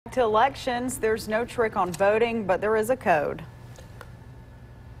To elections, there's no trick on voting, but there is a code.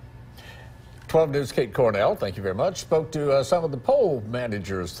 12 News' Kate Cornell, thank you very much, spoke to some of the poll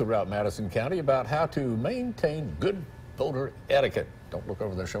managers throughout Madison County about how to maintain good voter etiquette. Don't look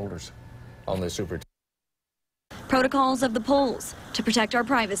over their shoulders on this super. Protocols of the polls to protect our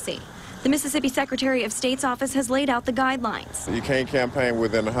privacy. The Mississippi Secretary of State's office has laid out the guidelines. You can't campaign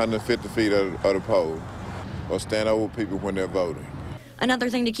within 150 feet of the poll or stand over people when they're voting. Another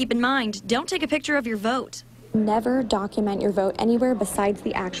thing to keep in mind, don't take a picture of your vote. Never document your vote anywhere besides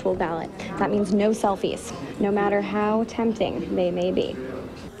the actual ballot. That means no selfies, no matter how tempting they may be.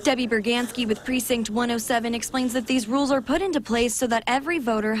 Debbie Bergansky with Precinct 107 explains that these rules are put into place so that every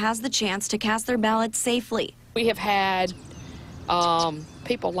voter has the chance to cast their ballot safely. We have had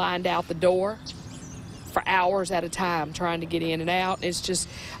people lined out the door for hours at a time trying to get in and out. It's just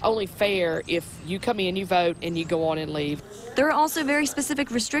only fair if you come in, you vote, and you go on and leave. There are also very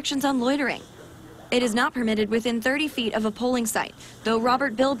specific restrictions on loitering. It is not permitted within 30 feet of a polling site, though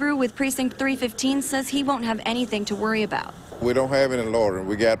Robert Bilbrew with Precinct 315 says he won't have anything to worry about. We don't have any loitering.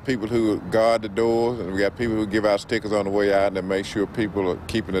 We got people who guard the doors, and we got people who give out stickers on the way out and make sure people are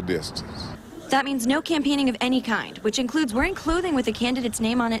keeping a distance. That means no campaigning of any kind, which includes wearing clothing with a candidate's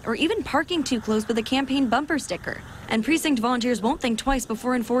name on it or even parking too close with a campaign bumper sticker. And precinct volunteers won't think twice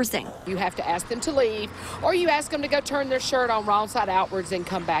before enforcing. You have to ask them to leave, or you ask them to go turn their shirt on wrong side outwards and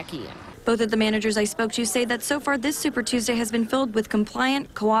come back in. Both of the managers I spoke to say that so far this Super Tuesday has been filled with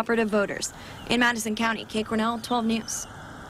compliant, cooperative voters. In Madison County, Kate Cornell, 12 News.